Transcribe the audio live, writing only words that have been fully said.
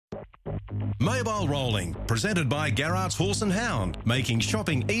Mobile Rolling, presented by Garrard's Horse and Hound, making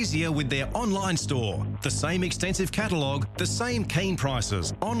shopping easier with their online store. The same extensive catalogue, the same keen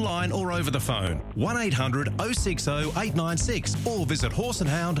prices, online or over the phone. 1800 060 896 or visit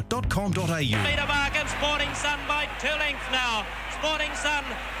horseandhound.com.au. Leader Bargain, Sporting Sun by 2 lengths now. Sporting Sun,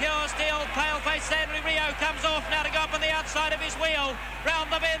 Pure Steel, Paleface, Stanley Rio comes off now to go up on the outside of his wheel. Round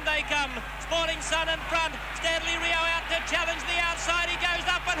the bend they come. Sporting Sun in front. Stanley Rio out to challenge the outside. He goes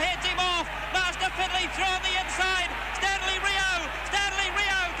up and heads him off. Master Fiddley through on the inside. Stanley Rio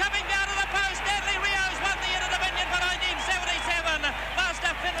coming down to the post. Stanley Rio's won the Inter Dominion for 1977.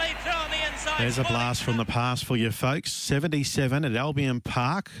 Master Fiddley through on the inside. There's a blast from the past for you folks. 77 at Albion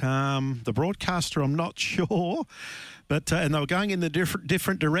Park. The broadcaster, I'm not sure. But and they were going in the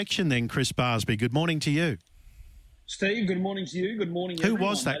different direction then, Chris Barsby. Good morning to you. Steve, good morning to you. Good morning, Who everyone.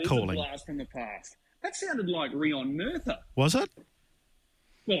 was that calling? Is a blast from the past. That sounded like Rion Murtha. Was it?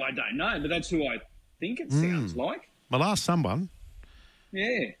 Well, I don't know, but that's who I think it sounds like. Well, ask someone.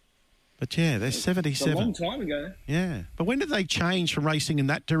 Yeah. But yeah, they're 77. It's a long time ago. Yeah. But when did they change from racing in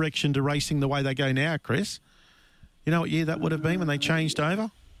that direction to racing the way they go now, Chris? You know what year that would have been when they changed over?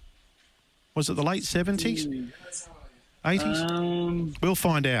 Was it the late 70s? 80s? We'll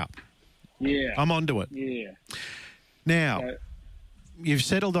find out. Yeah. I'm onto it. Yeah. Now, you've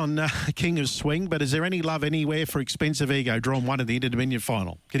settled on King of Swing, but is there any love anywhere for Expensive Ego, drawn 1 in the Inter Dominion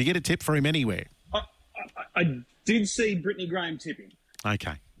final? Can you get a tip for him anywhere? I did see Brittany Graham tipping.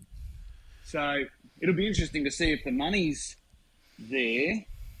 Okay. So it'll be interesting to see if the money's there.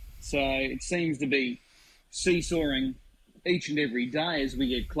 So it seems to be seesawing each and every day as we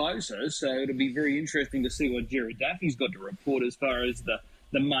get closer. So it'll be very interesting to see what Jerry Daffy's got to report as far as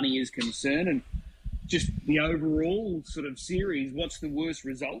the money is concerned. And just the overall sort of series, what's the worst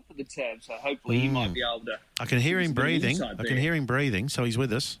result for the Tab? So hopefully he might be able to... I can hear him breathing. I can hear him breathing, so he's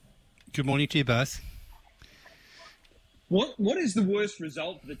with us. Good morning to you both. What is the worst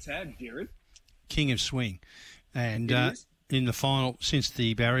result for the Tab, Jared? King of Swing. And in the final, since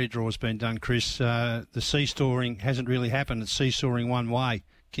the barrier draw has been done, Chris, the seesawing hasn't really happened. It's seesawing one way.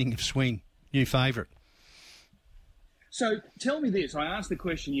 King of Swing, new favourite. So tell me this. I asked the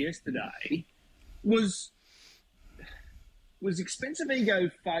question yesterday. Was Expensive Ego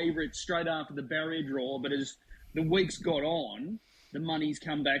favourite straight after the barrier draw, but as the weeks got on, the money's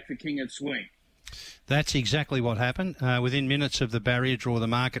come back for King of Swing? That's exactly what happened. Within minutes of the barrier draw, the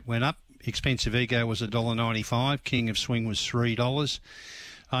market went up. Expensive Ego was $1.95. King of Swing was $3.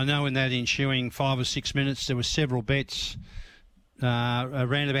 I know in that ensuing 5 or 6 minutes, there were several bets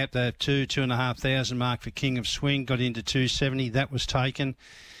around about the $2,500 mark for King of Swing. Got into $270. That was taken.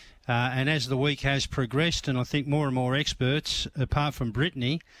 And as the week has progressed, and I think more and more experts, apart from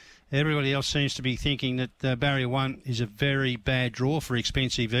Brittany, everybody else seems to be thinking that Barrier 1 is a very bad draw for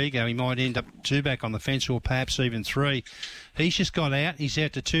Expensive Ego. He might end up 2 back on the fence or perhaps even 3. He's just got out. He's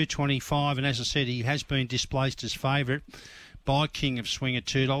out to $2.25, and as I said, he has been displaced as favourite by King of Swing at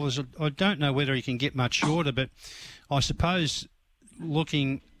 $2. I don't know whether he can get much shorter, but I suppose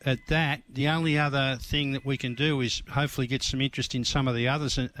looking at that, the only other thing that we can do is hopefully get some interest in some of the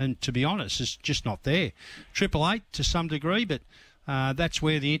others, and to be honest, it's just not there. 888 to some degree, but that's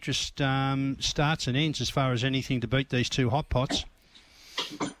where the interest starts and ends as far as anything to beat these 2 hot pots.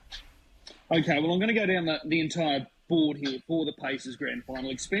 Okay, well, I'm going to go down the entire board here for the Pacers Grand Final.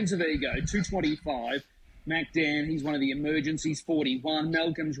 Expensive Ego, $2.25. Mac Dan, he's one of the emergencies, $41.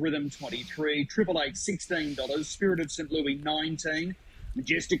 Malcolm's Rhythm, $23. 888, $16. Spirit of St. Louis, $19.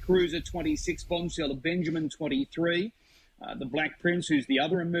 Majestic Cruiser, $26. Bombshell of Benjamin, $23. The Black Prince, who's the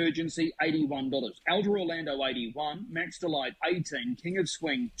other emergency, $81. Elder Orlando, $81. Max Delight, $18. King of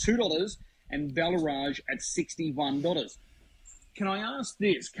Swing, $2. And Balarage at $61. Can I ask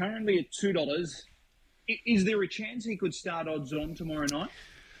this? Currently at $2, is there a chance he could start odds on tomorrow night?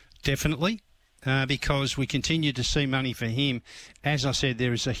 Definitely. Because we continue to see money for him. As I said,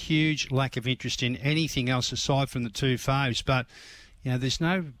 there is a huge lack of interest in anything else aside from the 2 faves. But you know, there's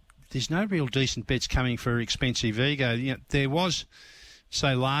no real decent bets coming for Expensive Ego. You know, there was,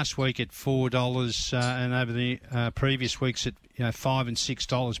 say, last week at $4, and over the previous weeks at $5 and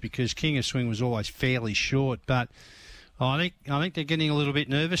 $6 because King of Swing was always fairly short. But I think they're getting a little bit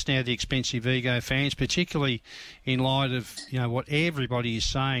nervous now, the Expensive Ego fans, particularly in light of what everybody is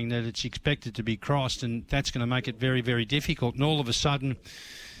saying, that it's expected to be crossed, and that's going to make it very, very difficult. And all of a sudden,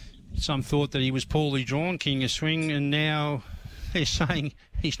 some thought that he was poorly drawn, King of Swing, and now they're saying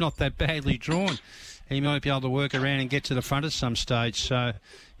he's not that badly drawn. He might be able to work around and get to the front at some stage. So,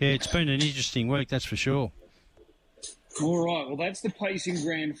 yeah, it's been an interesting week, that's for sure. All right, well, that's the pacing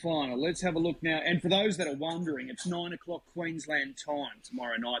grand final. Let's have a look now. And for those that are wondering, it's 9 o'clock Queensland time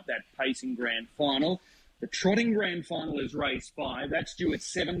tomorrow night, that pacing grand final. The trotting grand final is race 5. That's due at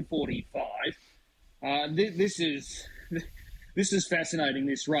 7:45. This is fascinating,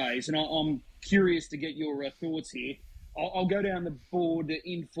 this race, and I'm curious to get your thoughts here. I'll go down the board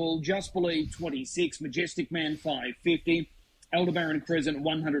in full. Just Believe 26, Majestic Man 550, Aldebaran Crescent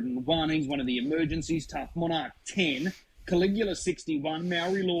 101. He's one of the emergencies. Tough Monarch 10, Caligula 61,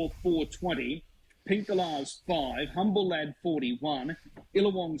 Maori Law 420, Pink Galahs 5, Humble Lad 41,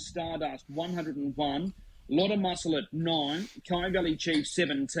 Illawong Stardust 101, Lot of Muscle at 9, Kai Valley Chief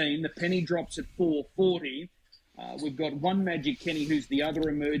 17, the penny drops at 440. We've got One Magic Kenny, who's the other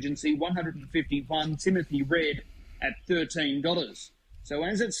emergency, 151, Timothy Red at $13. So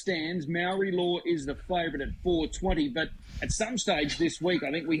as it stands, Maori Law is the favourite at 420, but at some stage this week, I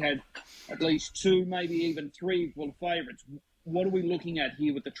think we had at least 2, maybe even 3 equal favourites. What are we looking at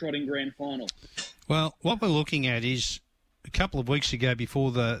here with the trotting grand final? Well, what we're looking at is a couple of weeks ago,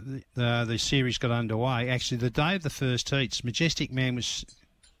 before the series got underway, actually the day of the first heats, Majestic Man was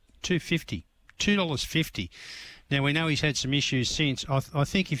 $2.50. Now, we know he's had some issues since. I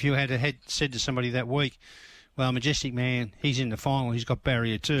think if you had said to somebody that week, well, Majestic Man, he's in the final, he's got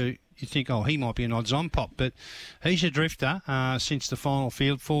barrier 2, you think, oh, he might be an odds-on pop. But he's a drifter since the final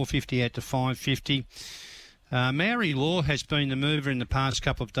field, 450 out to 550. Maori Law has been the mover in the past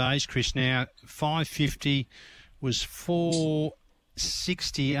couple of days, Chris. Now, 550 was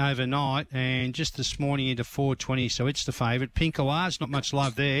 460 overnight, and just this morning into 420, so it's the favourite. Pink Galahs, not much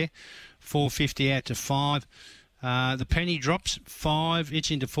love there, 450 out to 5. The penny drops 5, it's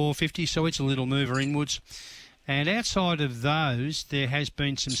into 450, so it's a little mover inwards. And outside of those, there has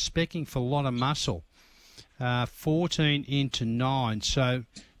been some specking for a lot of muscle, 14 into 9. So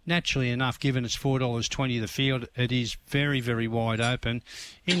naturally enough, given it's $4.20 the field, it is very, very wide open.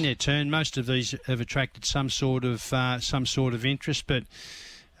 In their turn, most of these have attracted some sort of interest, but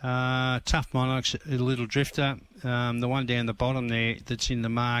Tough Monarch's a little drifter. The one down the bottom there that's in the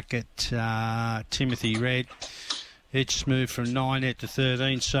market, Timothy Red, it's moved from 9 out to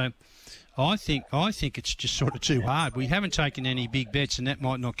 13. So I think it's just sort of too hard. We haven't taken any big bets, and that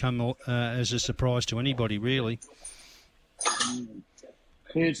might not come as a surprise to anybody, really.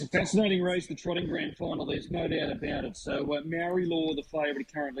 Yeah, it's a fascinating race, the trotting grand final. There's no doubt about it. So Maori Law, the favourite,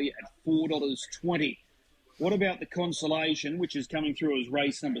 currently at $4.20. What about the Consolation, which is coming through as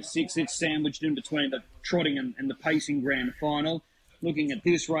race number 6? It's sandwiched in between the trotting and the pacing grand final. Looking at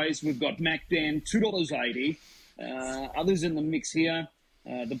this race, we've got MacDan, $2.80. Others in the mix here.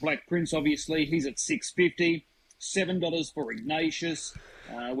 The Black Prince, obviously, he's at $6.50. $7 for Ignatius.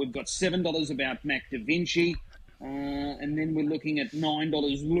 We've got $7 about Mac Da Vinci. And then we're looking at $9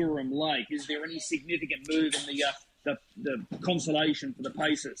 Lurum Lake. Is there any significant move in the Consolation for the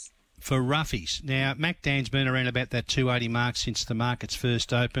Pacers? For roughies. Now, MacDan's been around about that 280 mark since the markets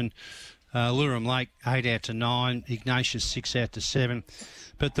first opened. Lurum Lake, 8 out to 9. Ignatius, 6 out to 7.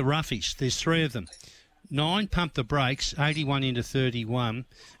 But the roughies, there's 3 of them. 9 Pump the Brakes, 81 into 31.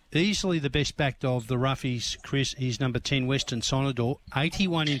 Easily the best backed of the roughies, Chris, is number 10 Western Sonador,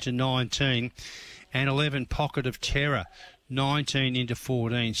 81 into 19. And 11 Pocket of Terror, 19 into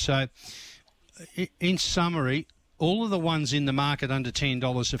 14. So, in summary, all of the ones in the market under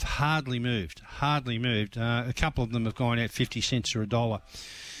 $10 have hardly moved. A couple of them have gone out 50 cents or $1.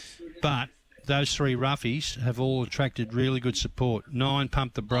 But those 3 roughies have all attracted really good support. 9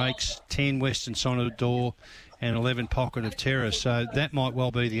 Pump the Brakes, 10 Western Sonador, and 11 Pocket of Terror. So that might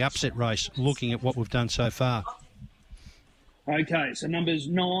well be the upset race, looking at what we've done so far. Okay, so numbers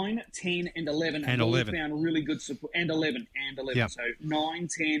 9, 10 and 11 and 11 found really good support. And 11. Yep. So 9,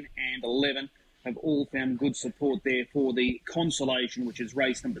 10 and 11 have all found good support there for the Consolation, which is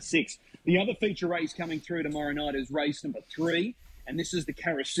race number 6. The other feature race coming through tomorrow night is race number 3, and this is the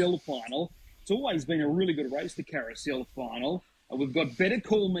Carousel Final. It's always been a really good race, the Carousel Final. We've got Better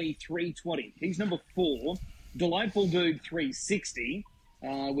Call Me 320. He's number 4. Delightful Dude 360.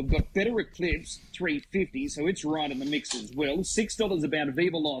 We've got Better Eclipse, $3.50, so it's right in the mix as well. $6 about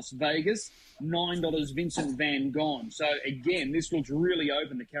Viva Las Vegas, $9 Vincent Van Gogh. So, again, this looks really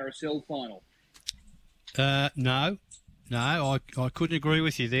open, the Carousel Final. No, I couldn't agree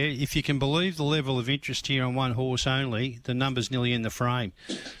with you there. If you can believe the level of interest here on one horse only, the number's nearly in the frame.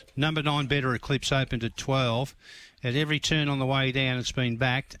 Number 9, Better Eclipse, opened at 12. At every turn on the way down, it's been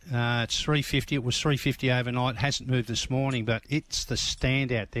backed. It's $3.50. It was $3.50 overnight. Hasn't moved this morning, but it's the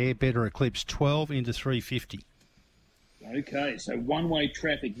standout there. Better Eclipse, 12 into $3.50. Okay, so one-way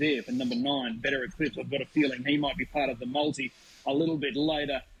traffic there for number 9, Better Eclipse. I've got a feeling he might be part of the multi a little bit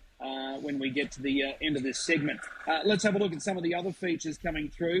later when we get to the end of this segment. Let's have a look at some of the other features coming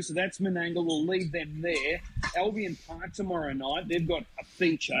through. So that's Menangle. We'll leave them there. Albion Park tomorrow night. They've got a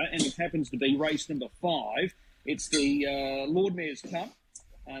feature, and it happens to be race number 5. It's the Lord Mayor's Cup.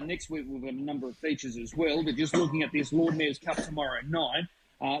 Next week we've got a number of features as well, but just looking at this Lord Mayor's Cup tomorrow night,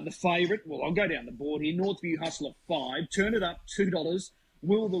 the favourite, well, I'll go down the board here, Northview Hustler 5, Turn It Up $2,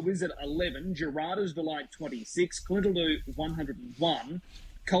 Will the Wizard 11, Gerardo's Delight 26, Clintledoo 101,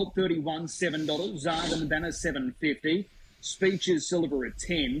 Colt 31 $7, Zard and the Banner $7.50, Speeches Silver at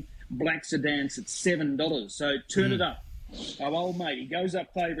 10, Black Sedance at $7. So Turn It Up. Our old mate, he goes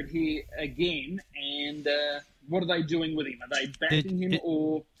up favourite here again, and what are they doing with him? Are they backing him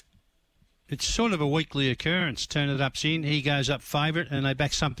or...? It's sort of a weekly occurrence. Turn It Up's in, he goes up favourite, and they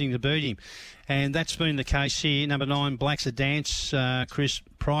back something to beat him. And that's been the case here. Number 9, Black's a Dance, Chris,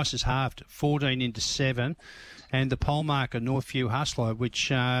 price is halved, 14 into 7. And the pole marker, Northview Hustler, which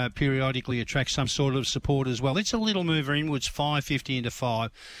periodically attracts some sort of support as well. It's a little mover inwards, 5.50 into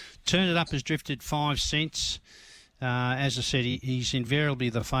 5. Turn It Up has drifted 5 cents. As I said, he's invariably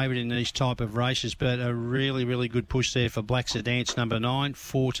the favourite in these type of races, but a really, really good push there for Black Sedance, number 9,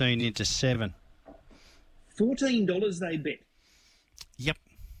 14 into 7. $14 they bet? Yep.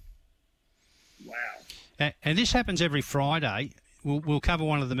 Wow. And this happens every Friday. We'll cover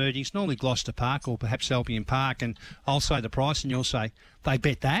one of the meetings, normally Gloucester Park or perhaps Albion Park, and I'll say the price and you'll say, they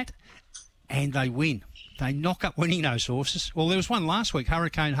bet that and they win. They knock up winning those horses. Well, there was one last week,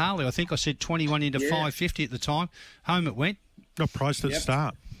 Hurricane Harley. I think I said 21 into 5.50 at the time. Home it went. What price did it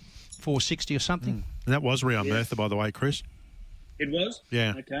start? 4.60 or something. And that was Rio Merthyr, by the way, Chris. It was?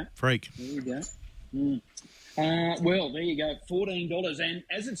 Yeah. Okay. Freak. There you go. Well, there you go, $14. And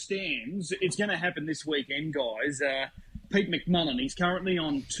as it stands, it's going to happen this weekend, guys. Pete McMullen, he's currently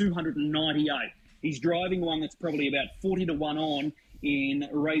on 298. He's driving one that's probably about 40 to 1 on in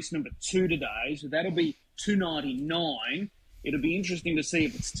race number 2 today. So that'll be 299. It'll be interesting to see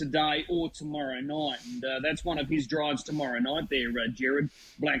if it's today or tomorrow night. And that's one of his drives tomorrow night there, Jared,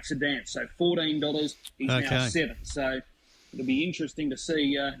 Black Sedan. So $14, he's now 7. So it'll be interesting to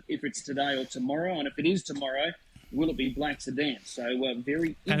see if it's today or tomorrow. And if it is tomorrow, will it be Black Sedan? So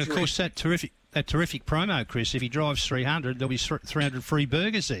very interesting. And, of course, that terrific promo, Chris, if he drives 300, there'll be 300 free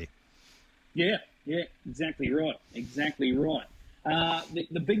burgers there. Yeah, exactly right. Exactly right.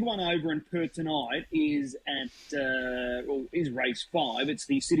 The big one over in Perth tonight is is race 5. It's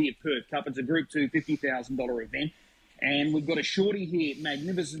the City of Perth Cup. It's a Group 2 $50,000 event. And we've got a shorty here,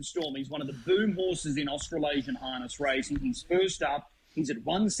 Magnificent Storm. He's one of the boom horses in Australasian harness racing. He's first up. He's at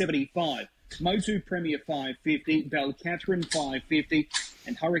 175. Motu Premier 550, Belcatrin 550,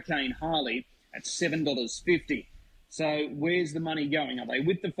 and Hurricane Harley at $7.50. So where's the money going? Are they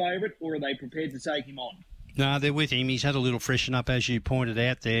with the favourite or are they prepared to take him on? No, they're with him. He's had a little freshen up, as you pointed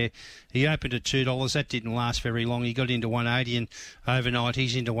out there. He opened at $2. That didn't last very long. He got into 180 and overnight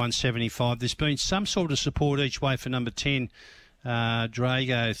he's into 175. There's been some sort of support each way for number 10,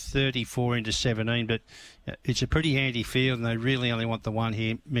 Drago, 34 into 17. But it's a pretty handy field and they really only want the one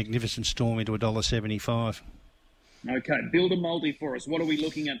here, Magnificent Storm, into $1.75. Okay, build a multi for us. What are we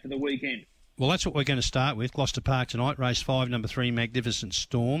looking at for the weekend? Well, that's what we're going to start with. Gloucester Park tonight, race 5, number 3, Magnificent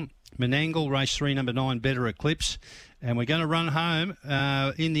Storm. Menangle, race 3, number 9, Better Eclipse. And we're going to run home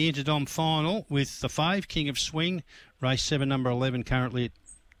in the Interdom final with the 5, King of Swing, race 7, number 11, currently at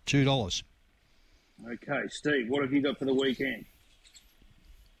 $2. Okay, Steve, what have you got for the weekend?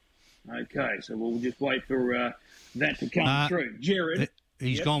 Okay, so we'll just wait for that to come through. Jared?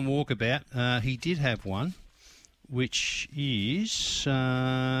 He's gone walkabout. He did have one, which is...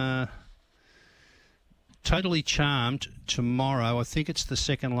 Totally Charmed tomorrow. I think it's the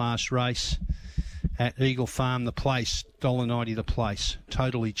second last race at Eagle Farm, the place, $1.90 the place.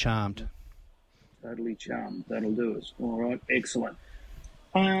 Totally Charmed. Totally Charmed. That'll do us. All right. Excellent.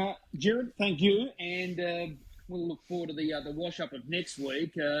 Jared, thank you. And we'll look forward to the wash-up of next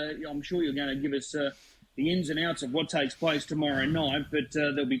week. I'm sure you're going to give us the ins and outs of what takes place tomorrow night, but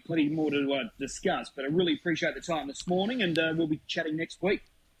there'll be plenty more to discuss. But I really appreciate the time this morning, and we'll be chatting next week.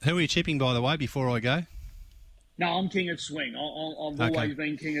 Who are you tipping, by the way, before I go? No, I'm King of Swing. I've always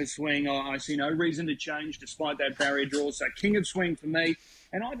been King of Swing. I see no reason to change despite that barrier draw. So King of Swing for me.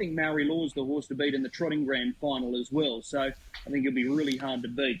 And I think Maori Law's the horse to beat in the Trotting Grand Final as well. So I think it'll be really hard to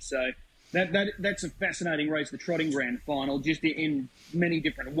beat. So that's a fascinating race, the Trotting Grand Final, just in many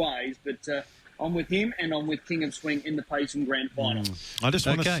different ways. But I'm with him and I'm with King of Swing in the Payson Grand Final. I just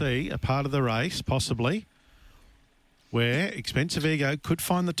want to see a part of the race, possibly, where Expensive Ego could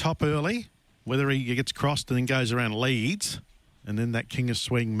find the top early, whether he gets crossed and then goes around leads, and then that King of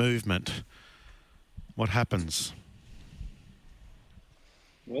Swing movement. What happens?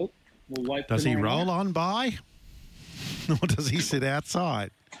 Well, we'll wait. Does he tomorrow roll night. on by? Or does he sit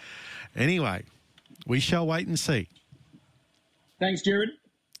outside? Anyway, we shall wait and see. Thanks, Jared.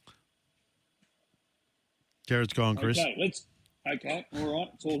 Jared's gone, Chris. Okay, all right,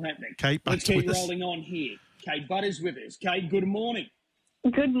 it's all happening. Kate Let's Butt's keep with us. rolling on here. Kate Butt is with us. Kate, good morning.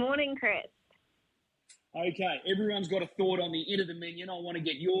 Good morning, Chris. Okay, everyone's got a thought on the Inter-Dominion. I want to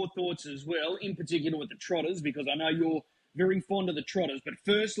get your thoughts as well, in particular with the Trotters, because I know you're very fond of the Trotters. But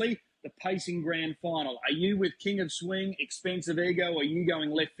firstly, the Pacing Grand Final. Are you with King of Swing, Expensive Ego, or are you going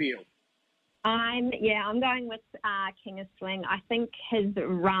left field? I'm going with King of Swing. I think his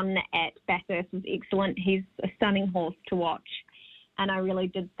run at Bathurst was excellent. He's a stunning horse to watch, and I really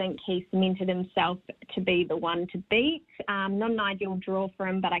did think he cemented himself to be the one to beat. Not an ideal draw for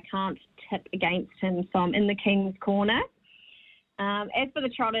him, but I can't tip against him, so I'm in the King's corner. As for the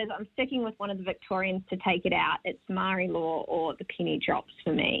Trotters, I'm sticking with one of the Victorians to take it out. It's Maori Law or the Penny Drops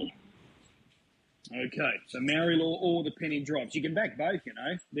for me. Okay, so Maori Law or the Penny Drops. You can back both, you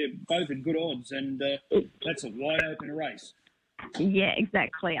know. They're both at good odds, and that's a wide open race. Yeah,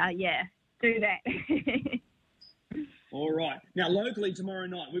 exactly. Do that. All right. Now, locally tomorrow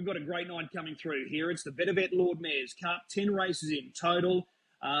night, we've got a great night coming through here. It's the Better Bet Lord Mayor's Cup, 10 races in total.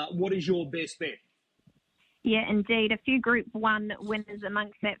 What is your best bet? Yeah, indeed. A few Group 1 winners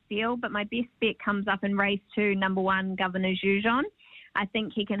amongst that field, but my best bet comes up in race 2, number 1, Governor Jujon. I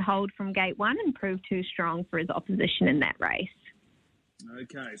think he can hold from gate 1 and prove too strong for his opposition in that race.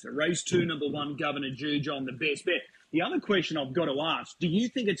 Okay, so race 2, number 1, Governor Jujon, the best bet. The other question I've got to ask, do you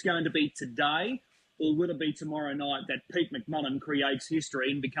think it's going to be today or will it be tomorrow night that Pete McMullen creates history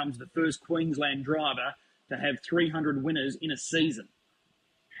and becomes the first Queensland driver to have 300 winners in a season?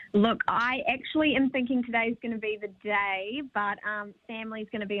 Look, I actually am thinking today's going to be the day, but family's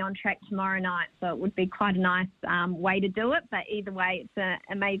going to be on track tomorrow night, so it would be quite a nice way to do it. But either way, it's an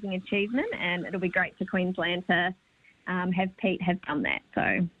amazing achievement, and it'll be great for Queensland to have Pete have done that.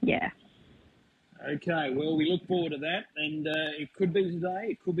 So, yeah. Okay, well, we look forward to that, and it could be today,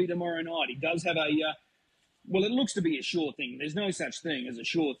 it could be tomorrow night. He does have well, it looks to be a sure thing. There's no such thing as a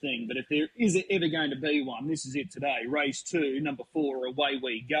sure thing, but if there is ever going to be one, this is it today. Race 2, number 4, away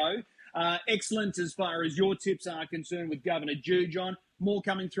we go. Excellent as far as your tips are concerned with Governor Jujon. More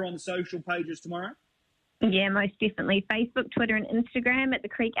coming through on the social pages tomorrow? Yeah, most definitely. Facebook, Twitter and Instagram at the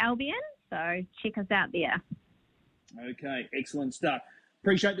Creek Albion, so check us out there. Okay, excellent stuff.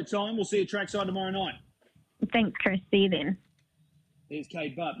 Appreciate the time. We'll see you trackside tomorrow night. Thanks, Chris. See you then. There's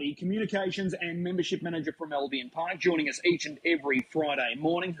Kate Butt, the Communications and Membership Manager from Albion Park, joining us each and every Friday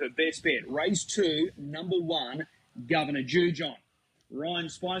morning. Her best bet, race 2, number 1, Governor Jujon. Ryan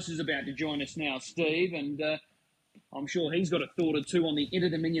Spice is about to join us now, Steve, and I'm sure he's got a thought or two on the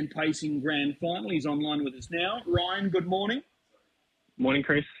Inter-Dominion Pacing Grand Final. He's online with us now. Ryan, good morning. Morning,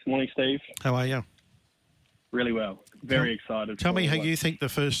 Chris. Morning, Steve. How are you? Really well. Very excited. Tell me how you think the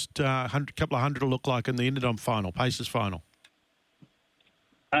first couple of hundred will look like in the Interdom final, Pacers final.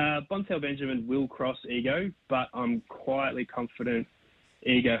 Bonsell Benjamin will cross Ego, but I'm quietly confident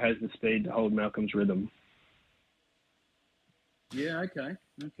Ego has the speed to hold Malcolm's Rhythm. Yeah, okay.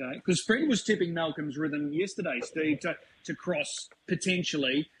 Because Fred was tipping Malcolm's Rhythm yesterday, Steve, to cross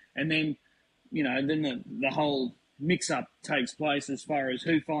potentially, and then, then the whole mix-up takes place as far as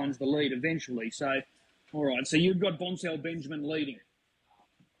who finds the lead eventually. So, all right, so you've got Bonsell Benjamin leading.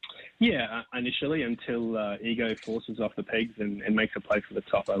 Yeah, initially, until Ego forces off the pegs and makes a play for the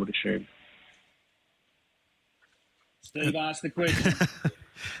top, I would assume. Steve asked the question.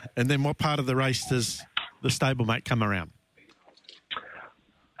 And then what part of the race does the stablemate come around?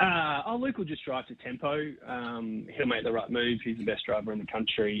 Luke will just drive to tempo. He'll make the right move. He's the best driver in the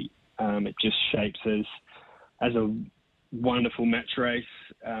country. It just shapes as a wonderful match race.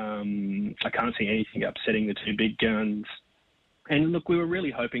 I can't see anything upsetting the two big guns. And look, we were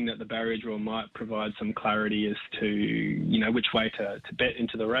really hoping that the barrier draw might provide some clarity as to, which way to bet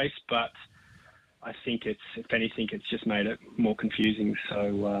into the race. But I think if anything, it's just made it more confusing.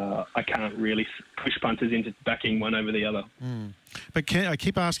 So I can't really push punters into backing one over the other. But I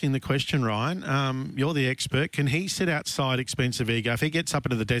keep asking the question, Ryan. You're the expert. Can he sit outside Expensive Ego? If he gets up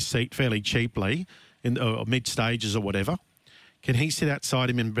into the desk seat fairly cheaply, or mid stages or whatever, can he sit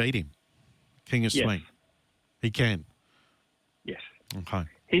outside him and beat him? King of Swing. He can. Yes. Okay.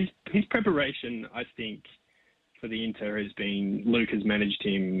 His preparation, I think, for the Inter has been, Luke has managed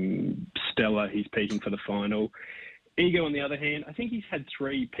him stellar. He's peaking for the final. Ego, on the other hand, I think he's had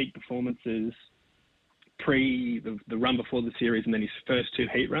 3 peak performances the run before the series and then his first 2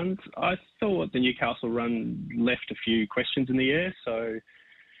 heat runs. I thought the Newcastle run left a few questions in the air, so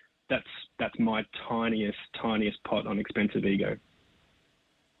that's my tiniest pot on Expensive Ego.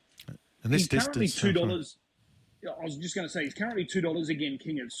 And this he's currently distance, $2. I was just going to say, he's currently $2 again,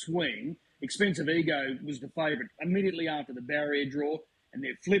 King of Swing. Expensive Ego was the favourite immediately after the barrier draw, and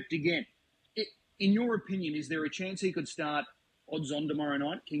they've flipped again. In your opinion, is there a chance he could start odds on tomorrow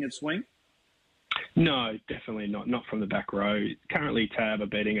night, King of Swing? No, definitely not. Not from the back row. Currently, Tab are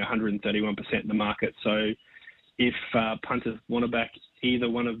betting 131% in the market. So if punters want to back either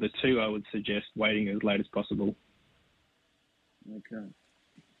one of the two, I would suggest waiting as late as possible. Okay.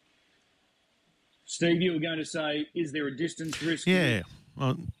 Steve, you were going to say, is there a distance risk? Yeah.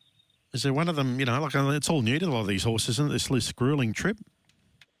 Well, is there one of them, like it's all new to a lot of these horses, isn't it, this grueling trip?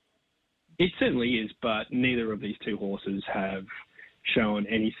 It certainly is, but neither of these two horses have shown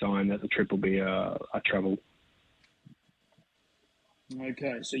any sign that the trip will be a trouble.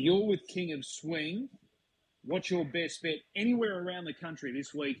 Okay, so you're with King of Swing. What's your best bet anywhere around the country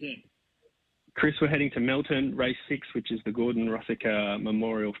this weekend? Chris, we're heading to Melton, race 6, which is the Gordon Rossiter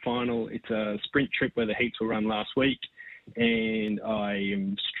Memorial Final. It's a sprint trip where the heats were run last week, and I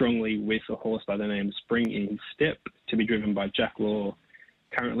am strongly with a horse by the name of Spring in Step to be driven by Jack Law,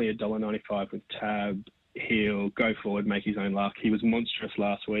 currently $1.95 with Tab. He'll go forward, make his own luck. He was monstrous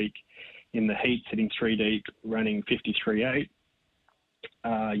last week in the heat, sitting 3 deep, running 53.8.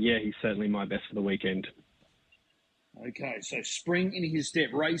 He's certainly my best for the weekend. Okay, so Spring in his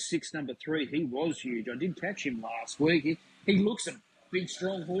step, race 6, number 3. He was huge. I did catch him last week. He looks a big,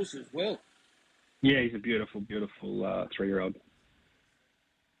 strong horse as well. Yeah, he's a beautiful, beautiful 3-year-old.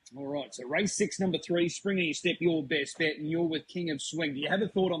 All right, so race 6, number 3, Spring in his step, your best bet, and you're with King of Swing. Do you have a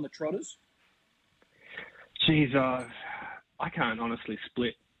thought on the trotters? Geez, I can't honestly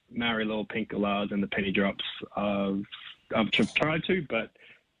split Marilor, Pink Gallards and the penny drops. I've tried to, but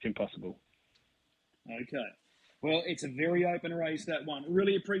it's impossible. Okay. Well, it's a very open race, that one.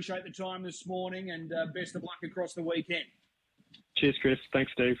 Really appreciate the time this morning, and best of luck across the weekend. Cheers, Chris.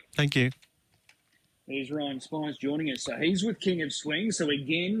 Thanks, Steve. Thank you. There's Ryan Spines joining us. So he's with King of Swing. So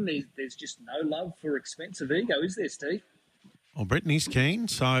again, there's just no love for Expensive Ego, is there, Steve? Well, Brittany's keen,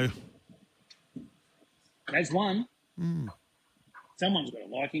 so... There's one. Someone's got to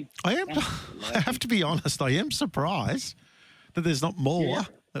like him. I have to be honest, I am surprised that there's not more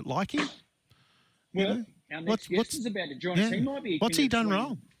that like him. Well, our next guest is about to join us. He might be. What's he done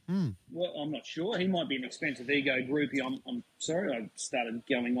wrong? Well, I'm not sure. He might be an Expensive Ego groupie. I'm sorry, I started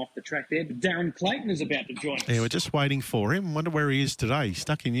going off the track there. But Darren Clayton is about to join us. Yeah, we're just waiting for him. Wonder where he is today. He's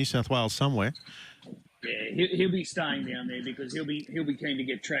stuck in New South Wales somewhere. Yeah, he'll be staying down there because he'll be keen to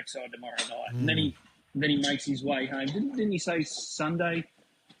get trackside tomorrow night, and then he makes his way home. Didn't he say Sunday?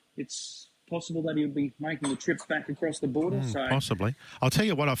 It's possible that he'll be making the trips back across the border. So possibly. I'll tell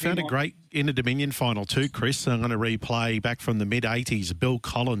you what, I found a great Inter-Dominion final too, Chris. I'm going to replay back from the mid-'80s, Bill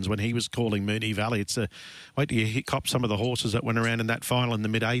Collins, when he was calling Moonee Valley. It's wait till you cop some of the horses that went around in that final in the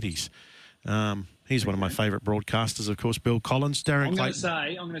mid-'80s. He's one of my favourite broadcasters, of course, Bill Collins. Darren Clayton.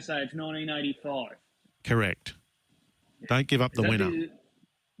 I'm going to say it's 1985. Correct. Yeah. Don't give up the winner.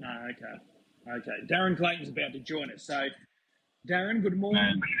 No, okay. Darren Clayton's about to join us. So, Darren, good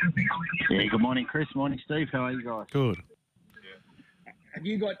morning. Yeah, good morning, Chris. Morning, Steve. How are you guys? Good. Have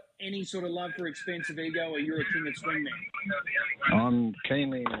you got any sort of love for Expensive Ego, or you're a King of Swing man? I'm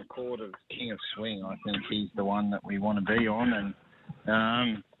keenly in accord of King of Swing. I think he's the one that we want to be on.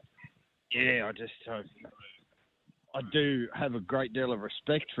 And, I do have a great deal of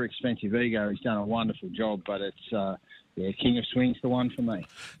respect for Expensive Ego. He's done a wonderful job, but it's... King of Swing's the one for me.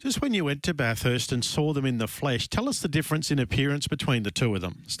 Just when you went to Bathurst and saw them in the flesh, tell us the difference in appearance between the two of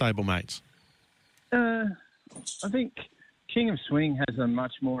them, stablemates. I think King of Swing has a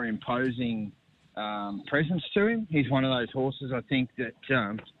much more imposing presence to him. He's one of those horses, I think, that,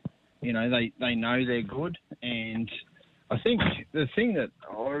 they know they're good. And I think the thing that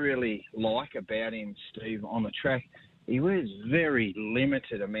I really like about him, Steve, on the track, he wears very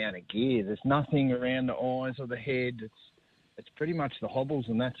limited amount of gear. There's nothing around the eyes or the head. It's pretty much the hobbles,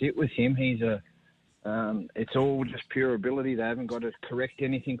 and that's it with him. He's it's all just pure ability. They haven't got to correct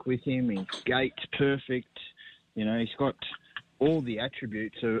anything with him. His gait's perfect. He's got all the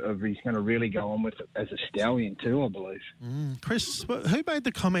attributes of he's going to really go on with it as a stallion too, I believe. Chris, who made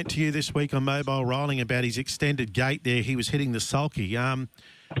the comment to you this week on Mobile Rolling about his extended gait there? He was hitting the sulky. Amanda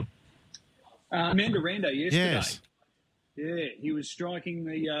Rando yesterday. Yes. Yeah, he was striking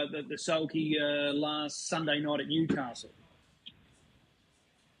the sulky last Sunday night at Newcastle.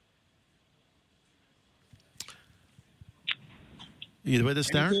 You with us,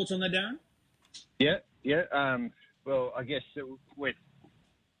 Darren? Any thoughts on that, Darren? Yeah. Well, I guess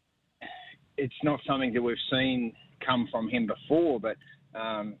it's not something that we've seen come from him before, but,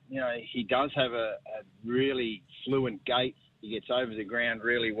 he does have a really fluent gait. He gets over the ground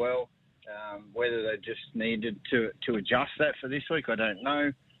really well. Whether they just needed to adjust that for this week, I don't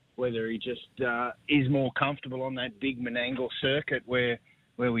know. Whether he just is more comfortable on that big Menangle circuit where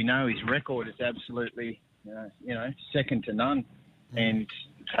we know his record is absolutely, second to none. And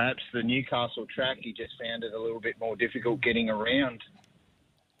perhaps the Newcastle track, he just found it a little bit more difficult getting around.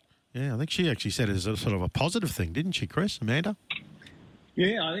 Yeah, I think she actually said it as a sort of a positive thing, didn't she, Chris, Amanda?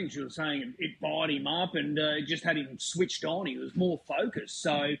 Yeah, I think she was saying it fired him up and it just had him switched on. He was more focused.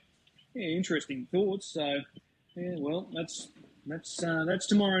 So, yeah, interesting thoughts. So, yeah, well, that's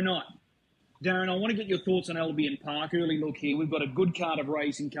tomorrow night. Darren, I want to get your thoughts on Albion Park. Early look here. We've got a good card of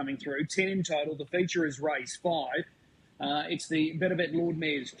racing coming through. 10 in total. The feature is race 5. It's the Better Bet Lord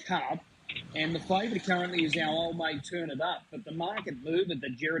Mayor's Cup. And the favourite currently is our old mate Turn It Up. But the market movement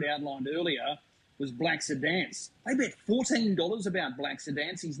that Jared outlined earlier was Black Sedance. They bet $14 about Black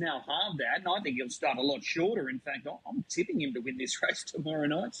Sedance. He's now halved that, and I think he'll start a lot shorter. In fact, I'm tipping him to win this race tomorrow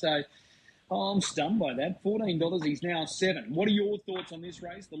night. So I'm stunned by that. $14, he's now 7. What are your thoughts on this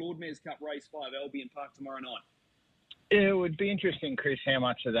race, the Lord Mayor's Cup Race 5, Albion Park tomorrow night? Yeah, it would be interesting, Chris, how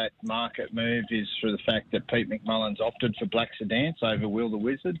much of that market move is for the fact that Pete McMullen's opted for Black Sedance over Will the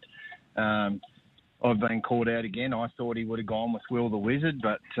Wizard. I've been called out again. I thought he would have gone with Will the Wizard,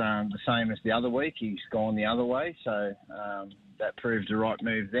 but the same as the other week, he's gone the other way. So that proved the right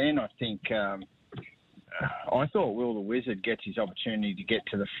move then. I think I thought Will the Wizard gets his opportunity to get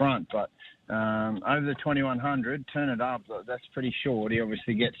to the front, but over the 2100, Turn It Up, that's pretty short. He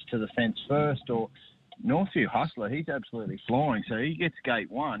obviously gets to the fence first, or Northview Hustler, he's absolutely flying. So he gets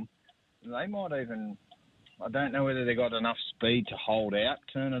gate 1. They might even, I don't know whether they got enough speed to hold out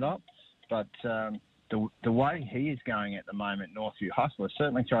Turn It Up, but the way he is going at the moment, Northview Hustler,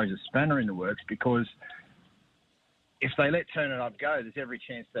 certainly throws a spanner in the works, because if they let Turn It Up go, there's every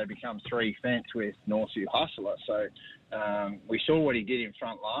chance they become 3 fence with Northview Hustler. So we saw what he did in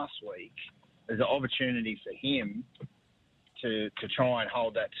front last week. There's an opportunity for him to try and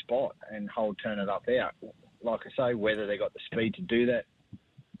hold that spot and hold Turn It Up out. Like I say, whether they got the speed to do that,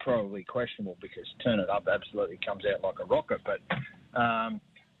 probably questionable, because Turn It Up absolutely comes out like a rocket. But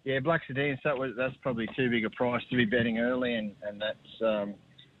yeah, Black Sedance, that's probably too big a price to be betting early, and that's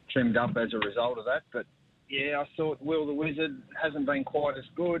trimmed up as a result of that. But yeah, I thought Will the Wizard hasn't been quite as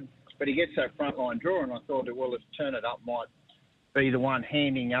good, but he gets that frontline draw, and I thought, well, if Turn It Up might be the one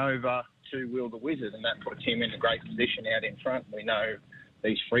handing over to Will the Wizard, and that puts him in a great position out in front. We know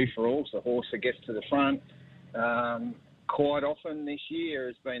these free-for-alls, the horse that gets to the front, quite often this year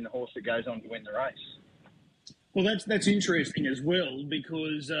has been the horse that goes on to win the race. Well, that's interesting as well,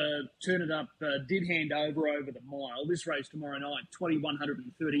 because Turn It Up did hand over the mile. This race tomorrow night,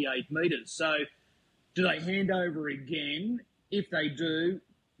 2,138 metres. So do they hand over again? If they do,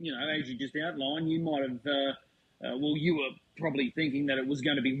 as you just outlined, you might have, you were probably thinking that it was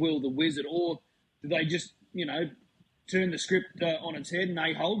going to be Will the Wizard, or do they just, turn the script on its head and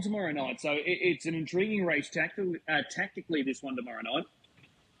they hold tomorrow night? So it's an intriguing race tactically, this one tomorrow night.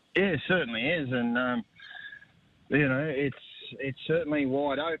 Yeah, it certainly is. And, it's certainly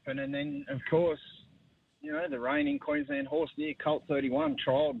wide open. And then, of course, the reigning Queensland horse there, Colt 31,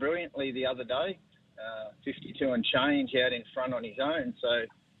 trialled brilliantly the other day, 52 and change out in front on his own. So,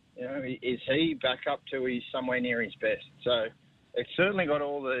 is he back up to he's somewhere near his best? So it's certainly got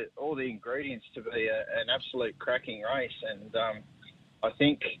all the ingredients to be an absolute cracking race. And I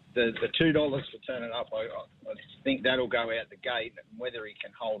think the $2 for Turn It Up, I think that'll go out the gate. And whether he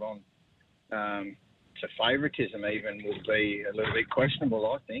can hold on to favouritism even will be a little bit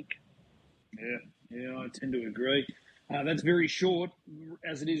questionable, I think. Yeah, I tend to agree. That's very short,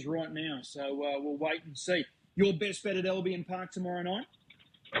 as it is right now. So we'll wait and see. Your best bet at Albion Park tomorrow night?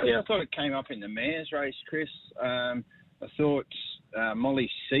 Yeah, I thought it came up in the mare's race, Chris. I thought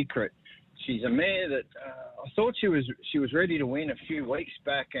Molly's Secret. She's a mare that I thought she was ready to win a few weeks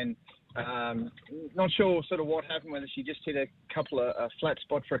back, and not sure sort of what happened, whether she just hit a flat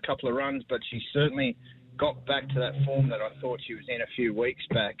spot for a couple of runs, but she certainly got back to that form that I thought she was in a few weeks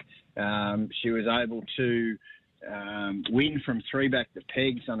back. She was able to win from 3 back to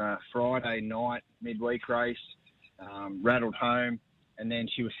pegs on a Friday night midweek race, rattled home, and then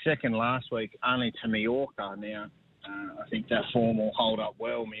she was second last week only to Mallorca. Now, I think that form will hold up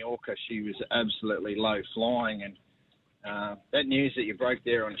well. Mallorca, she was absolutely low flying, and that news that you broke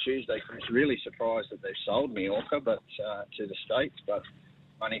there on Tuesday, Chris, really surprised that they've sold Mallorca but to the States, but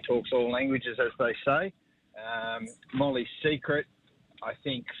money talks all languages, as they say. Molly's Secret, I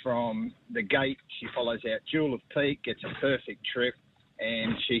think from the gate, she follows out Jewel of Peak, gets a perfect trip,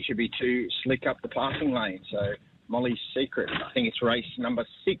 and she should be too slick up the passing lane. So Molly's Secret, I think it's race number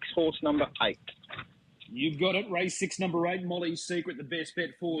 6, horse number 8. You've got it. Race 6, number 8, Molly's Secret, the best bet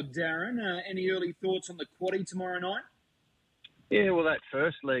for Darren. Any early thoughts on the quaddie tomorrow night? Yeah, well, that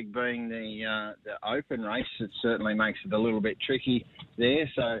first leg being the open race, it certainly makes it a little bit tricky there.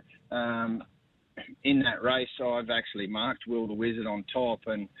 So in that race, I've actually marked Will the Wizard on top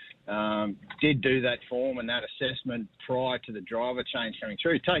and did do that form and that assessment prior to the driver change coming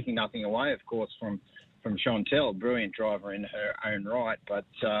through, taking nothing away, of course, from Chantel, brilliant driver in her own right. But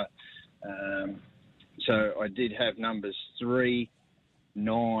so I did have numbers 3,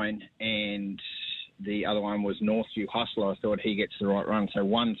 9, and the other one was Northview Hustler. I thought he gets the right run. So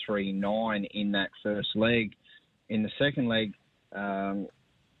 1, 3, 9 in that first leg. In the second leg, 9,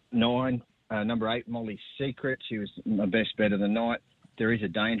 number 8, Molly's Secret. She was my best bet of the night. There is a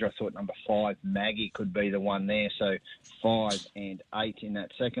danger. I thought number 5, Maggie, could be the one there. So 5 and 8 in that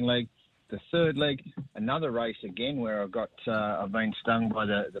second leg. The third leg, another race again where I've been stung by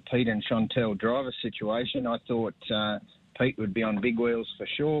the Pete and Chantel driver situation. I thought Pete would be on big wheels for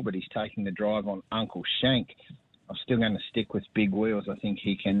sure, but he's taking the drive on Uncle Shank. I'm still going to stick with big wheels. I think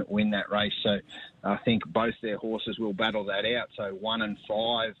he can win that race. So I think both their horses will battle that out. So 1 and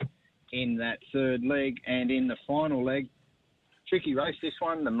 5 in that third leg. And in the final leg, tricky race this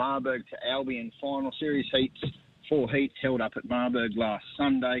one, the Marburg to Albion final series heats. 4 heats held up at Marburg last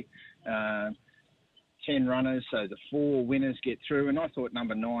Sunday. 10 runners, so the 4 winners get through. And I thought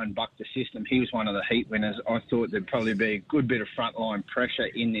number 9, Buck the System, he was one of the heat winners. I thought there'd probably be a good bit of frontline pressure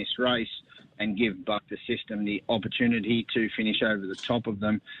in this race and give Buck the System the opportunity to finish over the top of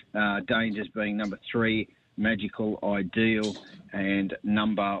them. Dangers being number 3, Magical Ideal, and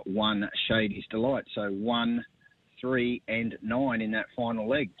number 1, Shady's Delight. So 1, 3 and 9 in that final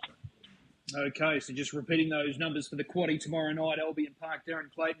leg. Okay, so just repeating those numbers for the quaddie tomorrow night, Albion Park, Darren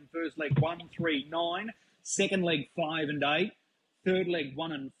Clayton, first leg 1, 3, 9, second leg 5 and 8, third leg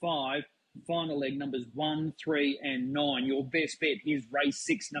 1 and 5, final leg numbers 1, 3 and 9. Your best bet is race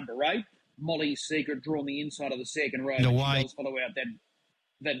 6, number 8, Molly's Secret, drawn the inside of the second row. No She way. does follow out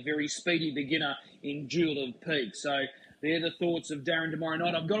that very speedy beginner in Jewel of Peak. So they're the thoughts of Darren tomorrow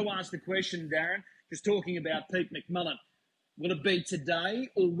night. I've got to ask the question, Darren, just talking about Pete McMullen. Will it be today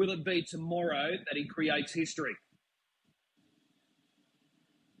or will it be tomorrow that he creates history?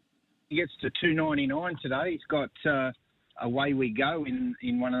 He gets to 2.99 today. He's got Away We Go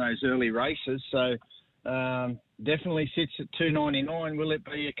in one of those early races. So definitely sits at 2.99. Will it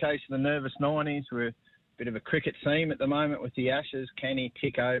be a case of the nervous 90s? We're a bit of a cricket theme at the moment with the Ashes. Can he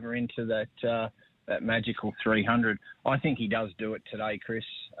tick over into that magical 300? I think he does do it today, Chris.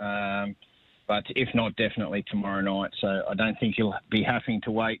 But if not, definitely tomorrow night. So I don't think he'll be having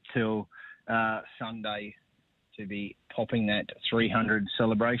to wait till Sunday to be popping that 300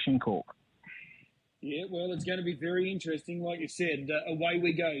 celebration cork. Yeah, well, it's going to be very interesting. Like you said, Away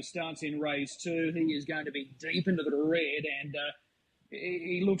We Go starts in race 2. He is going to be deep into the red, and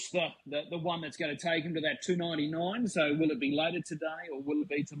he looks the one that's going to take him to that 2.99. So will it be later today or will it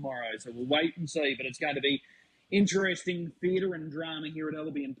be tomorrow? So we'll wait and see, but it's going to be interesting theatre and drama here at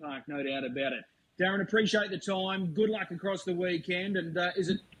Albion Park, no doubt about it. Darren, appreciate the time. Good luck across the weekend. And is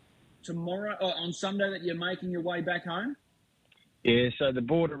it tomorrow, on Sunday, that you're making your way back home? Yeah, so the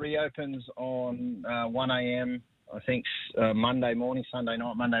border reopens on 1 a.m, I think, Monday morning, Sunday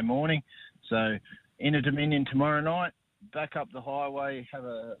night, Monday morning. So into Dominion tomorrow night, back up the highway, have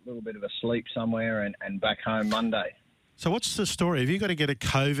a little bit of a sleep somewhere and back home Monday. So what's the story? Have you got to get a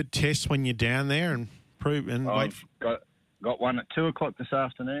COVID test when you're down there and prove and wait? Got one at 2 o'clock this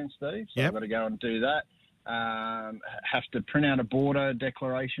afternoon, Steve. So I've got to go and do that. Have to print out a border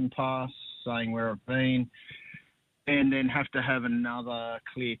declaration pass saying where I've been, and then have to have another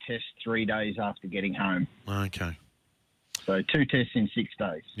clear test 3 days after getting home. Okay. So 2 tests in 6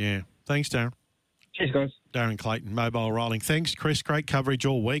 days. Yeah. Thanks, Darren. Cheers, guys. Darren Clayton, Mobile Rolling. Thanks, Chris. Great coverage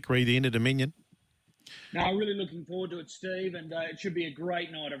all week. Read the Inter Dominion. No, really looking forward to it, Steve, and it should be a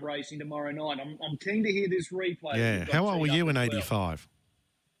great night of racing tomorrow night. I'm keen to hear this replay. Yeah. How old were you in 85?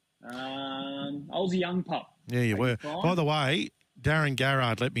 I was a young pup. Yeah, you 85. Were. By the way, Darren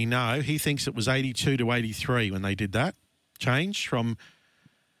Garrard let me know he thinks it was 82 to 83 when they did that change from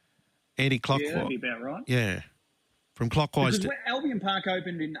anti-clockwise. Yeah, that'd be about right. Yeah. From clockwise because Albion Park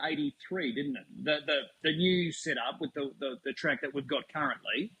opened in 83, didn't it? The new setup with the track that we've got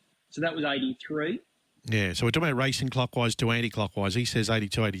currently. So that was 83. Yeah, so we're talking about racing clockwise to anti-clockwise. He says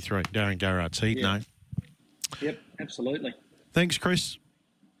 82, 83, Darren Garrard. So he'd know. Yep, absolutely. Thanks, Chris.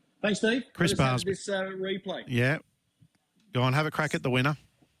 Thanks, Steve. Chris Barsby. This replay. Yeah. Go on, have a crack at the winner.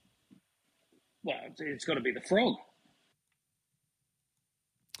 Well, it's got to be the Frog.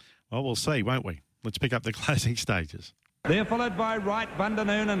 Well, we'll see, won't we? Let's pick up the closing stages. They're followed by Right,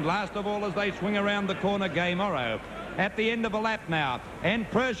 Bundanoon, and last of all as they swing around the corner, Gay Morrow. At the end of a lap now, and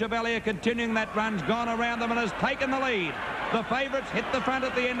Per Chevalier continuing that run's gone around them and has taken the lead. The favourites hit the front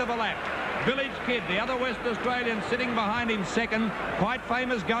at the end of a lap. Village Kid, the other West Australian, sitting behind him second. Quite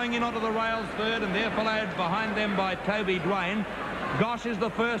Famous going in onto the rails third, and they're followed behind them by Toby Dwayne. Gosh is the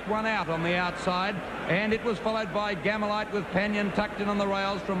first one out on the outside, and it was followed by Gamelite with Pannion tucked in on the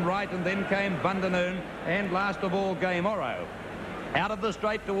rails from right, and then came Bundanoon, and last of all Gay Morrow. Out of the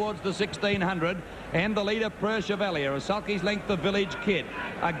straight towards the 1600, and the leader Per Chevalier, a sulky's length the Village Kid.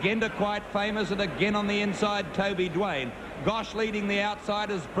 Again to Quite Famous, and again on the inside Toby Dwayne. Gosh leading the outside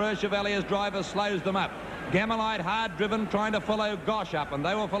as Per Chevalier's driver slows them up. Gamelite hard driven, trying to follow Gosh up, and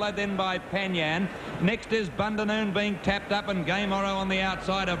they were followed then by Panyan. Next is Bundanoon being tapped up, and Gay Morrow on the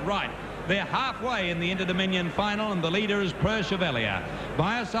outside of Right. They're halfway in the Inter-Dominion final, and the leader is Per Chevalier.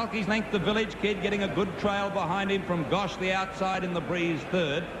 By a sulky's length, the Village Kid getting a good trail behind him from Gosh the outside in the breeze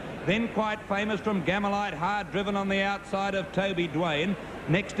third. Then Quite Famous from Gamelite, hard driven on the outside of Toby Dwayne.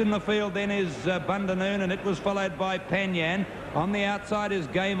 Next in the field then is Bundanoon, and it was followed by Panyan. On the outside is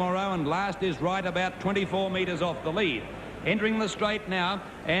Gay Morrow, and last is Right, about 24 metres off the lead. Entering the straight now,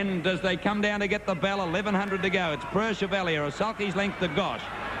 and as they come down to get the bell, 1100 to go. It's Per Chevalier, a sulky's length to Gosh.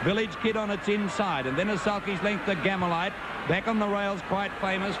 Village Kid on its inside, and then a sulky's length to Gamelite. Back on the rails, Quite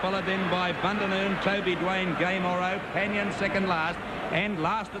Famous, followed in by Bundanoon, Toby Dwayne, Gay Morrow, Panyan second last, and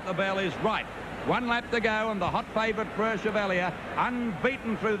last at the bell is Right. 1 lap to go, and the hot favourite Per Chevalier,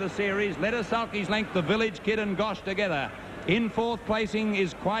 unbeaten through the series, led a sulky's length the Village Kid and Gosh together. In fourth placing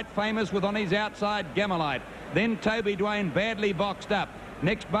is Quite Famous with on his outside Gamelite. Then Toby Dwayne badly boxed up.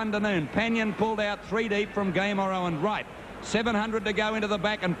 Next Bundanoon. Panyan pulled out 3 deep from Gay Morrow and Right. 700 to go into the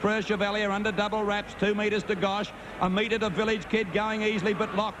back, and Per Chevalier under double wraps, 2 metres to Gosh, a metre to Village Kid, going easily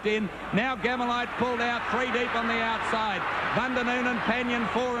but locked in. Now Gamelite pulled out 3 deep on the outside. Bundanoon and Panyan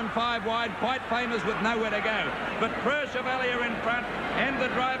 4 and 5 wide, Quite Famous with nowhere to go. But Per Chevalier in front, and the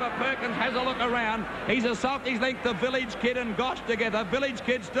driver Perkins has a look around. He's a sulky's length to Village Kid and Gosh together. Village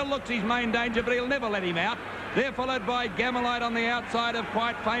Kid still looks his main danger, but he'll never let him out. They're followed by Gamelite on the outside of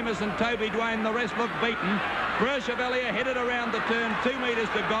Quite Famous and Toby Dwayne. The rest look beaten. Per Chevalier headed around the turn, 2 metres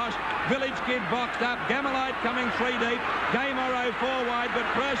to Gosh. Village Kid boxed up. Gamelite coming 3 deep. Gay Morrow 4 wide, but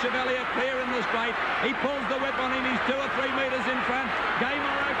Per Chevalier clear in the straight. He pulls the whip on him. He's 2 or 3 metres in front. Gay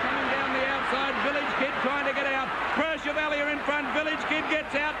Morrow coming down the outside. Village Kid trying to get out. Per Chevalier in front. Village Kid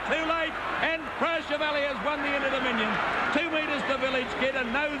gets out too late, and Per Chevalier's won the Inter-Dominion. 2 metres to Village Kid,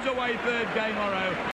 and nose away third Gay Morrow.